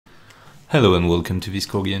Hello and welcome to this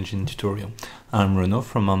Corgi engine tutorial. I'm Renaud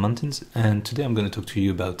from our mountains, and today I'm going to talk to you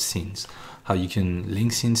about scenes. How you can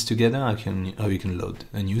link scenes together, how you can load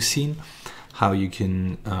a new scene, how you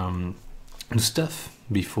can do stuff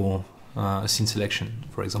before a scene selection.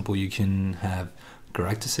 For example, you can have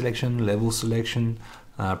character selection, level selection,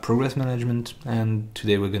 progress management, and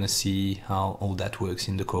today we're going to see how all that works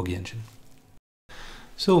in the Corgi engine.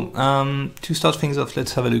 So to start things off,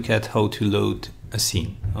 let's have a look at how to load a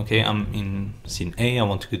scene. Okay, I'm in scene A, I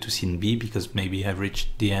want to go to scene B because maybe I've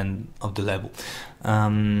reached the end of the level.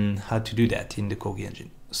 How to do that in the Corgi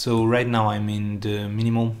engine. So right now I'm in the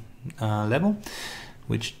minimal level,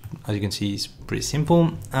 which as you can see is pretty simple.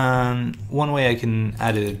 One way I can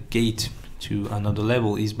add a gate to another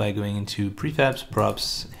level is by going into prefabs,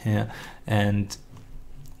 props here, and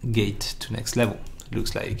gate to next level.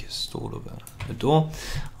 Looks like sort of a door.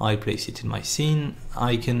 I place it in my scene.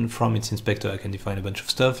 I can, from its inspector, I can define a bunch of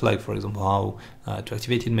stuff, like for example how to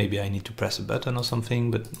activate it. Maybe I need to press a button or something,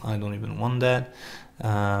 but I don't even want that.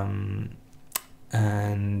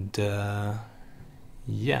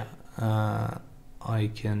 Yeah,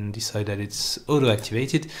 I can decide that it's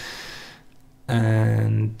auto-activated,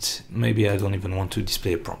 and maybe I don't even want to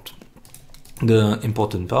display a prompt. The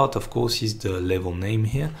important part, of course, is the level name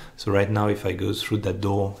here. So right now, if I go through that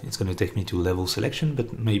door, it's going to take me to level selection,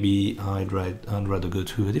 but maybe I'd rather go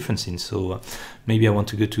to a different scene. So maybe I want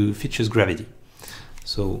to go to features gravity.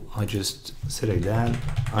 So I just select that.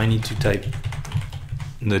 I need to type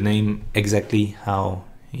the name exactly how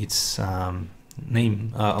it's how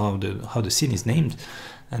the scene is named,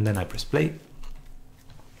 and then I press play.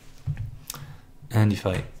 And if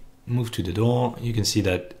I move to the door, you can see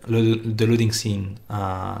that the loading scene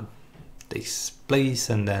takes place,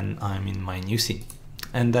 and then I'm in my new scene.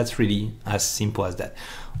 And that's really as simple as that.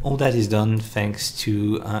 All that is done thanks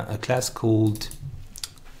to a class called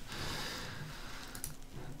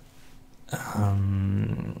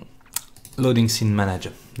loading scene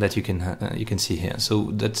manager that you can see here.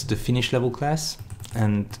 So that's the finish level class,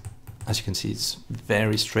 and as you can see, it's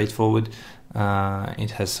very straightforward.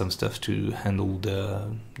 It has some stuff to handle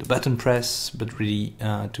the button press, but really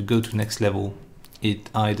to go to next level, it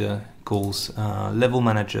either calls level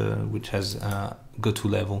manager, which has a go to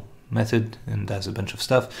level method and does a bunch of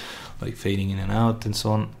stuff like fading in and out and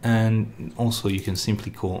so on. And also you can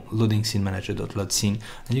simply call loading scene manager.load scene,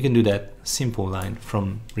 and you can do that simple line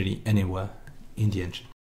from really anywhere in the engine.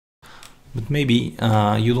 But maybe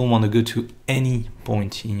you don't want to go to any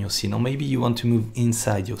point in your scene, or maybe you want to move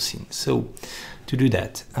inside your scene. So to do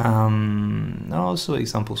that, there are also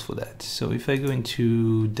examples for that. So if I go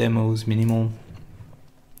into demos, minimal,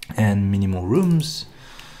 and minimal rooms,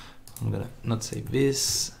 I'm gonna not save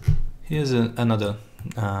this. Here's another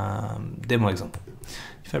demo example.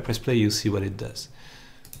 If I press play, you'll see what it does.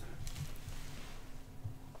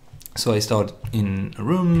 So I start in a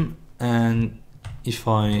room, and if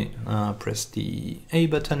I press the A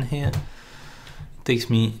button here, it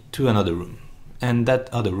takes me to another room, and that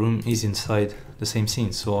other room is inside the same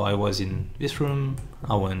scene. So I was in this room,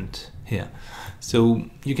 I went here. So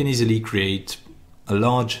you can easily create a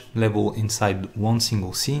large level inside one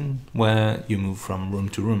single scene where you move from room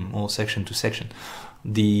to room or section to section.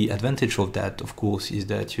 The advantage of that, of course, is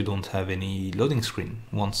that you don't have any loading screen.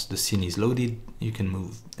 Once the scene is loaded, you can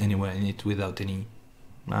move anywhere in it without any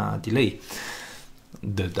delay.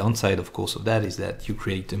 The downside, of course, of that is that you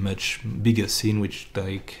create a much bigger scene, which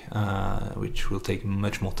will take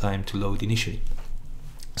much more time to load initially.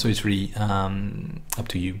 So it's really up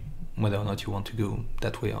to you whether or not you want to go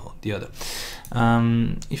that way or the other.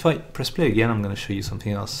 If I press play again, I'm going to show you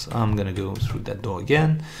something else. I'm going to go through that door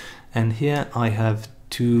again, and here I have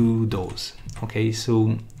two doors. Okay,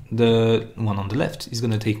 so the one on the left is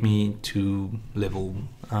going to take me to level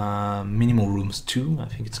minimal rooms 2, I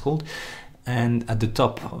think it's called, and at the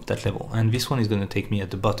top of that level, and this one is going to take me at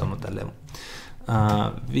the bottom of that level.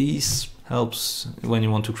 This helps when you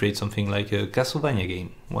want to create something like a Castlevania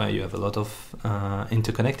game where you have a lot of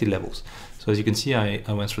interconnected levels. So as you can see, I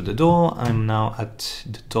went through the door, I'm now at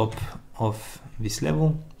the top of this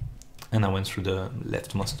level, and I went through the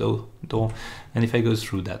leftmost door, and if I go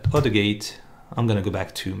through that other gate, I'm going to go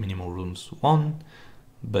back to minimal rooms 1,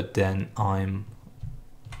 but then I'm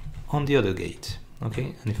on the other gate.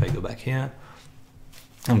 Okay, and if I go back here,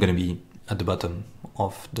 I'm going to be at the bottom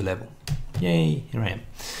of the level. Yay, here I am.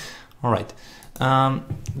 All right.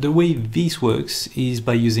 The way this works is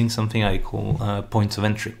by using something I call points of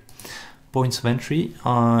entry. Points of entry,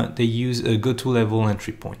 they use a go-to-level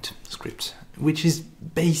entry point script, which is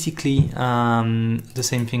basically the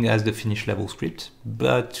same thing as the finish level script,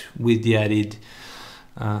 but with the added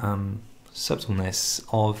subtleness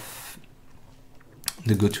of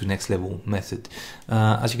the go to next level method.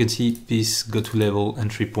 As you can see, this go to level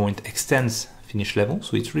entry point extends finish level,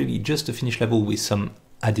 so it's really just a finish level with some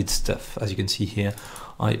added stuff. As you can see here,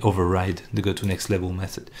 I override the go to next level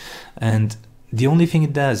method, and the only thing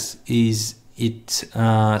it does is it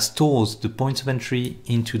stores the points of entry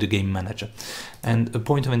into the game manager, and a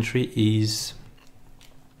point of entry is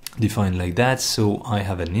defined like that. So I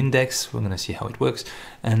have an index, we're going to see how it works,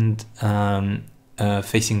 and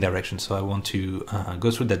facing direction. So I want to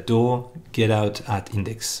go through that door, get out at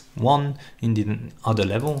index 1 in the other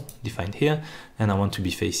level defined here, and I want to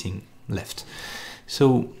be facing left.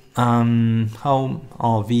 So how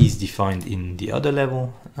are these defined in the other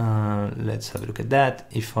level? Let's have a look at that.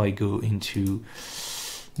 If I go into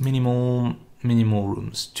minimal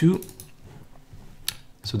rooms 2,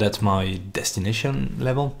 so that's my destination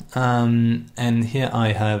level, and here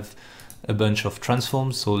I have a bunch of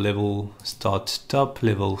transforms, so level start top,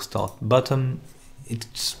 level start bottom.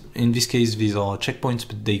 It's, in this case, these are checkpoints,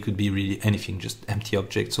 but they could be really anything, just empty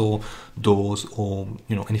objects or doors, or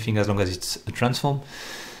anything as long as it's a transform.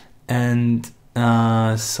 And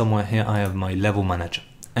somewhere here I have my level manager,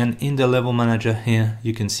 and in the level manager here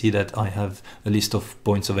you can see that I have a list of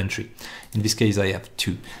points of entry. In this case I have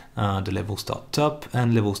 2, the level start top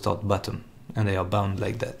and level start bottom, and they are bound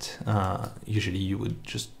like that. Usually you would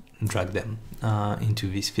just drag them into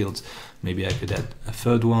these fields. Maybe I could add a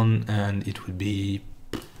third one, and it would be,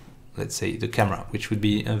 let's say, the camera, which would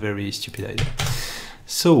be a very stupid idea.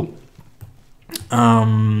 So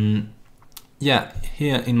yeah,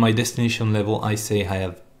 here in my destination level I say I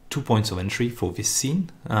have 2 points of entry for this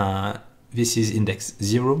scene. This is index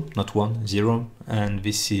 0, not 1, 0, and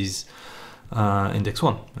this is index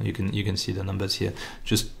 1. You can see the numbers here.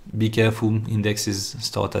 Just be careful, indexes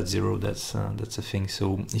start at 0, that's a thing.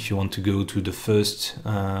 So if you want to go to the first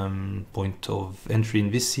point of entry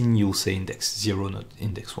in this scene, you'll say index 0, not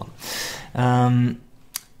index 1.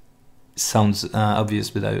 Sounds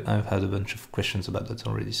obvious, but I've had a bunch of questions about that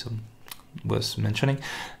already, so worth mentioning.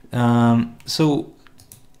 So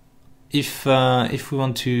if we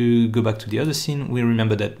want to go back to the other scene, we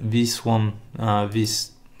remember that this one,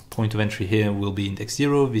 this point of entry here will be index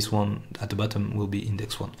 0, this one at the bottom will be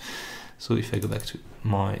index 1. So if I go back to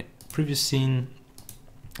my previous scene,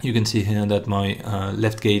 you can see here that my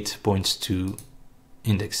left gate points to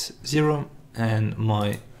index 0 and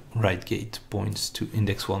my right gate points to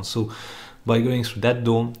index 1. So by going through that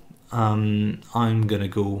door, I'm gonna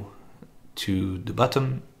go to the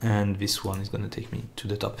bottom, and this one is going to take me to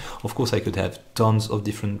the top. Of course, I could have tons of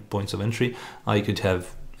different points of entry. I could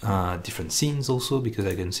have different scenes also, because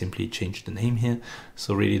I can simply change the name here.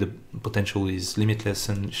 So really the potential is limitless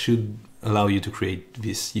and should allow you to create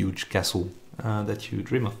this huge castle that you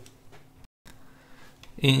dream of.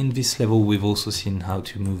 In this level we've also seen how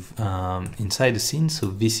to move inside the scene. So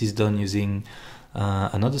this is done using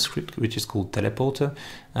another script which is called teleporter.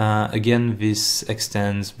 Again, this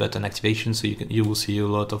extends button activation, so you will see a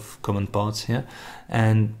lot of common parts here.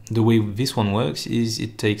 And the way this one works is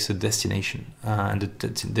it takes a destination, and the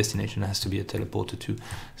destination has to be a teleporter too.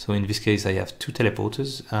 So in this case I have 2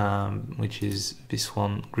 teleporters, which is this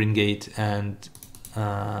one, green gate, and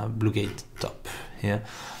blue gate top here.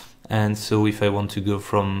 And so if I want to go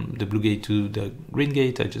from the blue gate to the green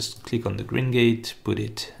gate, I just click on the green gate, put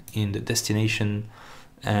it in the destination,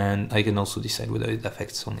 and I can also decide whether it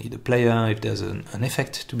affects only the player, if there's an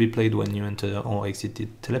effect to be played when you enter or exit the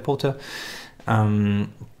teleporter.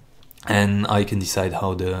 And I can decide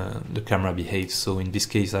how the camera behaves. So in this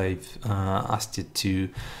case I've asked it to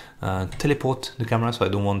teleport the camera, so I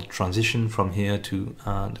don't want to transition from here to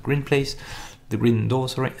the green door,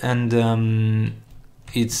 sorry, and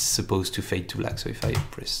it's supposed to fade to black. So if I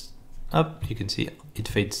press up, you can see it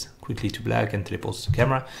fades quickly to black and teleports the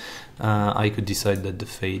camera. I could decide that the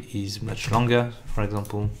fade is much longer, for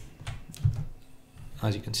example.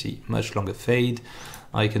 As you can see, much longer fade.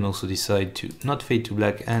 I can also decide to not fade to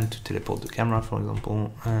black and to teleport the camera, for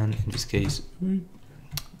example. And in this case,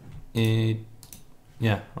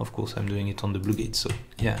 yeah, of course I'm doing it on the blue gate. So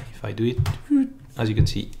yeah, if I do it, as you can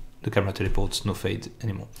see, the camera teleports, no fade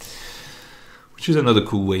anymore. Which is another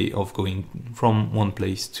cool way of going from one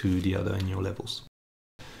place to the other in your levels.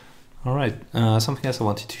 Alright, something else I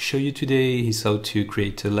wanted to show you today is how to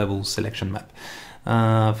create a level selection map.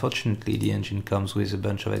 Fortunately, the engine comes with a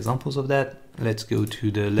bunch of examples of that. Let's go to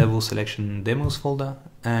the level selection demos folder,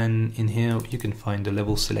 and in here you can find the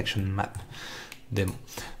level selection map demo.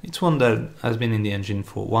 It's one that has been in the engine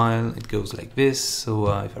for a while. It goes like this.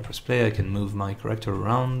 So if I press play, I can move my character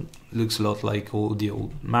around. Looks a lot like all the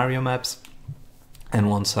old Mario maps. And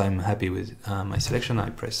once I'm happy with my selection, I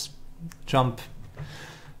press jump,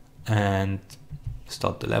 and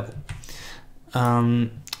start the level.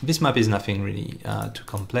 This map is nothing really too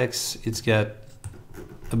complex. It's got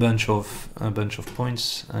a bunch of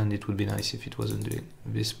points, and it would be nice if it wasn't doing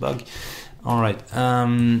this bug. All right,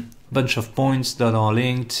 bunch of points that are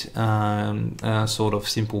linked, a sort of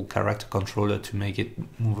simple character controller to make it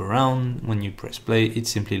move around. When you press play, it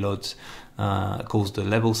simply loads, calls the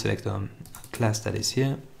level selector class that is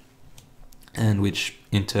here, and which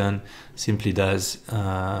in turn simply does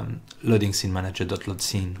loading scene manager.load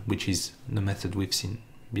scene, which is the method we've seen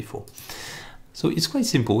before. So it's quite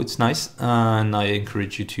simple, it's nice, and I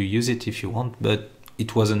encourage you to use it if you want, but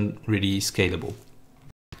it wasn't really scalable.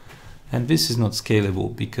 And this is not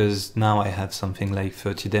scalable because now I have something like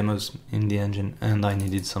 30 demos in the engine, and I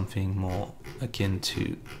needed something more akin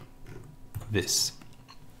to this.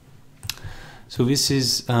 So this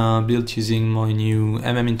is built using my new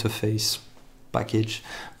interface package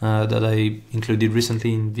that I included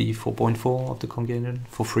recently in the 4.4 of the Corgi engine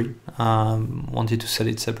for free. Wanted to sell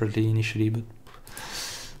it separately initially, but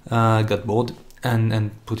got bored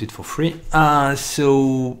and put it for free.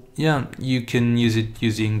 So yeah, you can use it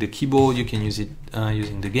using the keyboard, you can use it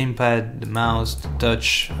using the gamepad, the mouse, the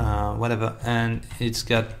touch, whatever, and it's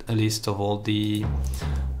got a list of all the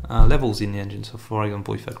levels in the engine. So for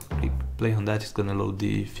example, if I click play on that, it's gonna load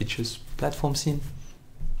the features platform scene,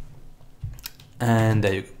 and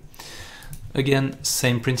there you go. Again,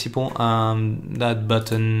 same principle. That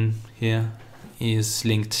button here is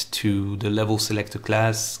linked to the level selector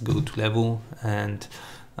class, go to level, and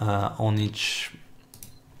on each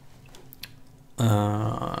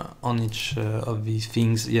of these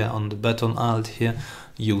things, yeah, on the button alt here,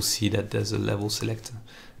 you'll see that there's a level selector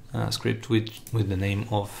script with the name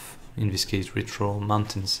of, in this case, Retro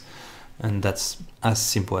Mountains, and that's as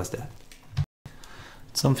simple as that.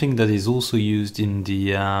 Something that is also used in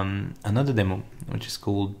the another demo, which is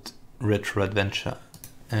called Retro Adventure,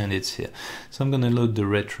 and it's here. So I'm going to load the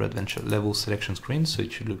Retro Adventure level selection screen, so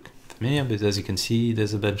it should look familiar, but as you can see,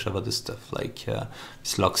 there's a bunch of other stuff like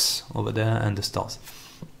these locks over there and the stars.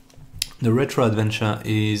 The Retro Adventure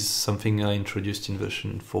is something I introduced in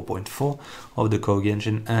version 4.4 of the Corgi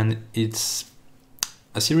engine, and it's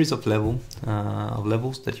a series of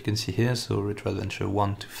levels that you can see here. So Retro Adventure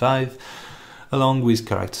 1 to 5, along with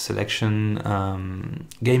character selection,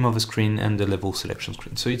 game over screen, and the level selection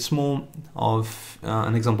screen. So it's more of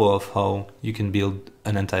an example of how you can build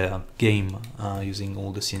an entire game using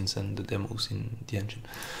all the scenes and the demos in the engine.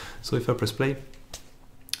 So if I press play,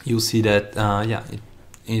 you'll see that yeah,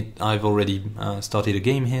 I've already started a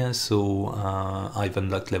game here. So I've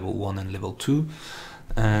unlocked level 1 and level 2,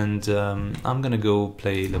 and I'm gonna go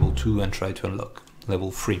play level 2 and try to unlock level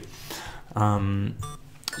 3.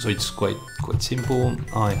 So it's quite simple.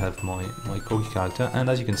 I have my Corgi character, and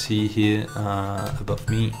as you can see here above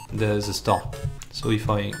me, there's a star. So if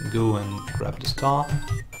I go and grab the star,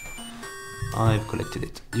 I've collected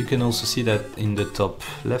it. You can also see that in the top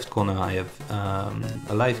left corner I have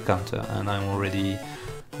a life counter, and I'm already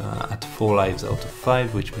at 4 lives out of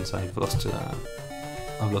 5, which means I've lost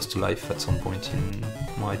a life at some point in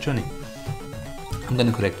my journey. I'm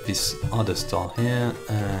gonna collect this other star here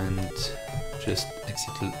and just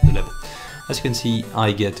exit the level. As you can see,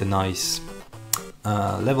 I get a nice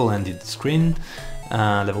level ended screen,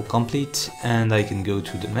 level complete, and I can go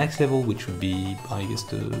to the next level, which would be, I guess,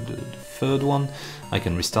 the third one. I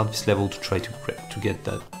can restart this level to try to get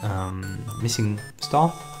that missing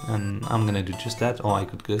star, and I'm gonna do just that, or I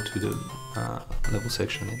could go to the level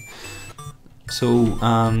section. So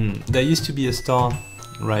there used to be a star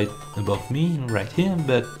right above me, right here,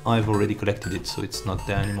 but I've already collected it, so it's not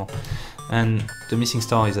there anymore. And the missing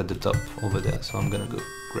star is at the top over there, so I'm gonna go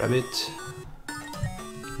grab it.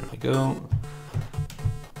 Here we go.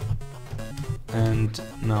 And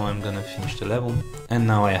now I'm gonna finish the level, and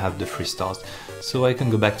now I have the 3 stars, so I can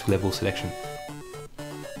go back to level selection.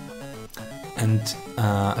 And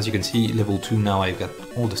as you can see, level 2, now I've got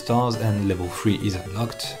all the stars, and level 3 is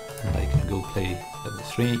unlocked, and I can go play level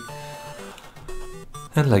 3.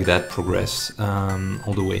 And like that, progress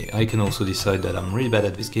all the way. I can also decide that I'm really bad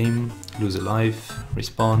at this game, lose a life,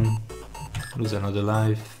 respawn, lose another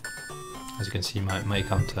life. As you can see, my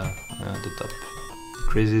counter at the top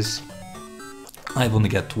decreases. I've only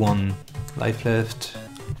got 1 life left,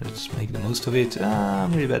 let's make the most of it.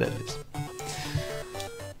 I'm really bad at this.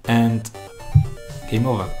 And game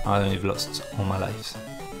over, I've lost all my lives.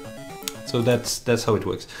 So that's how it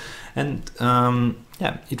works. And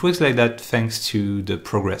yeah, it works like that thanks to the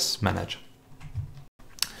Progress Manager.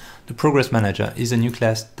 The Progress Manager is a new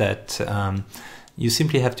class that you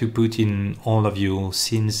simply have to put in all of your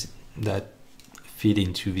scenes that feed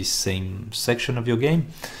into this same section of your game.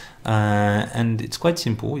 and it's quite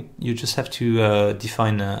simple. You just have to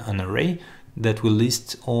define an array that will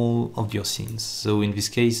list all of your scenes. So in this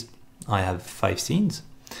case, I have 5 scenes,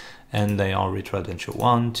 and they are retro adventure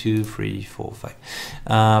 1, 2, 3, 4,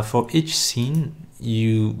 5. For each scene,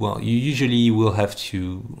 you usually will have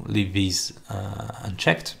to leave these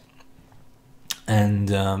unchecked, and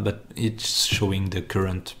but it's showing the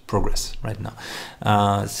current progress right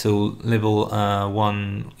now. So level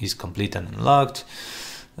 1 is complete and unlocked.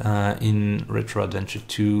 In Retro Adventure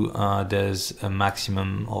 2, there's a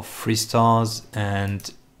maximum of 3 stars,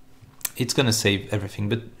 and it's gonna save everything.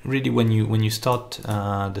 But really, when you start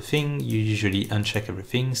the thing, you usually uncheck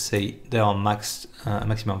everything, say there are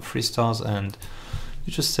maximum of 3 stars, and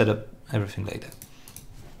you just set up everything like that.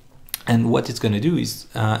 And what it's gonna do is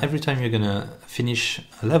every time you're gonna finish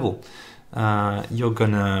a level, you're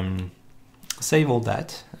gonna save all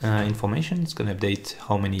that information. It's gonna update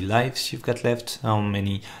how many lives you've got left, how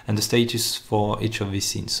many, and the status for each of these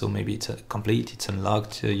scenes. So maybe it's complete, it's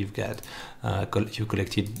unlocked, you've got you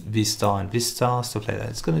collected this star and this star, stuff like that.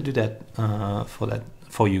 It's gonna do that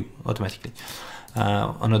for you automatically.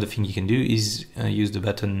 Another thing you can do is use the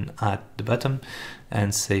button at the bottom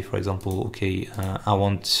and say, for example, okay, I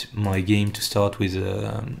want my game to start with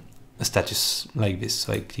a status like this.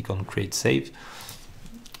 So I click on create save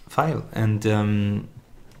file, and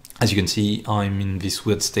as you can see, I'm in this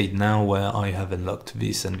weird state now where I have unlocked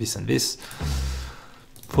this and this and this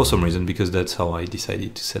for some reason, because that's how I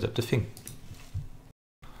decided to set up the thing.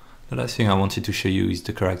 The last thing I wanted to show you is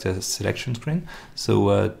the character selection screen.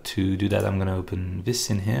 So to do that, I'm going to open this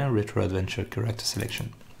in here, Retro Adventure Character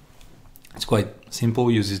Selection. It's quite simple,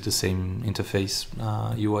 uses the same interface,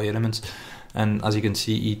 UI elements, and as you can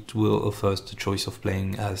see, it will offer us the choice of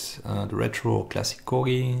playing as the retro or classic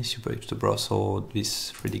Corgi, Super Hipster Bros, or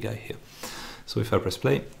this 3D guy here. So if I press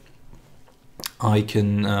play, I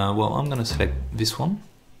can, well, I'm going to select this one.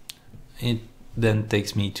 It then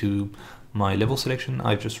takes me to my level selection.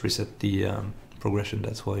 I've just reset the progression,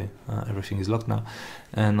 that's why everything is locked now.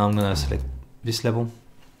 And I'm gonna select this level.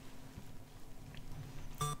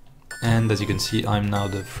 And as you can see, I'm now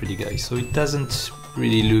the 3D guy. So it doesn't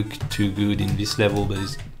really look too good in this level, but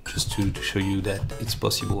it's just to show you that it's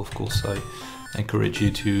possible. Of course, I encourage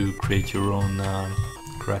you to create your own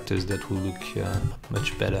characters that will look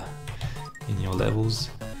much better in your levels.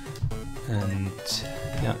 And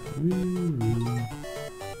yeah,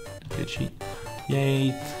 glitchy,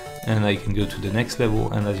 yay! And I can go to the next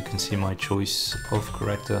level, and as you can see, my choice of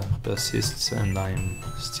character persists, and I'm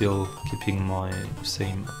still keeping my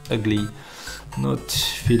same ugly, not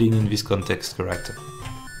fitting in this context character.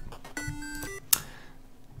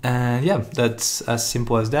 And yeah, that's as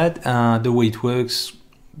simple as that. The way it works,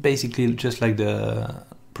 basically just like the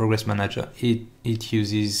progress manager, it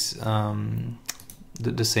uses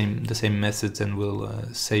the same methods, and will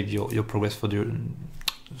save your progress for the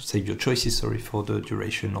save your choices, sorry, for the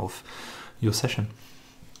duration of your session.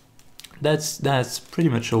 That's pretty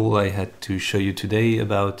much all I had to show you today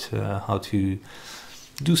about how to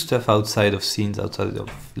do stuff outside of scenes, outside of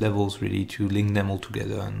levels, really, to link them all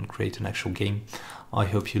together and create an actual game. I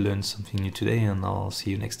hope you learned something new today, and I'll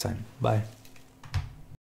see you next time. Bye.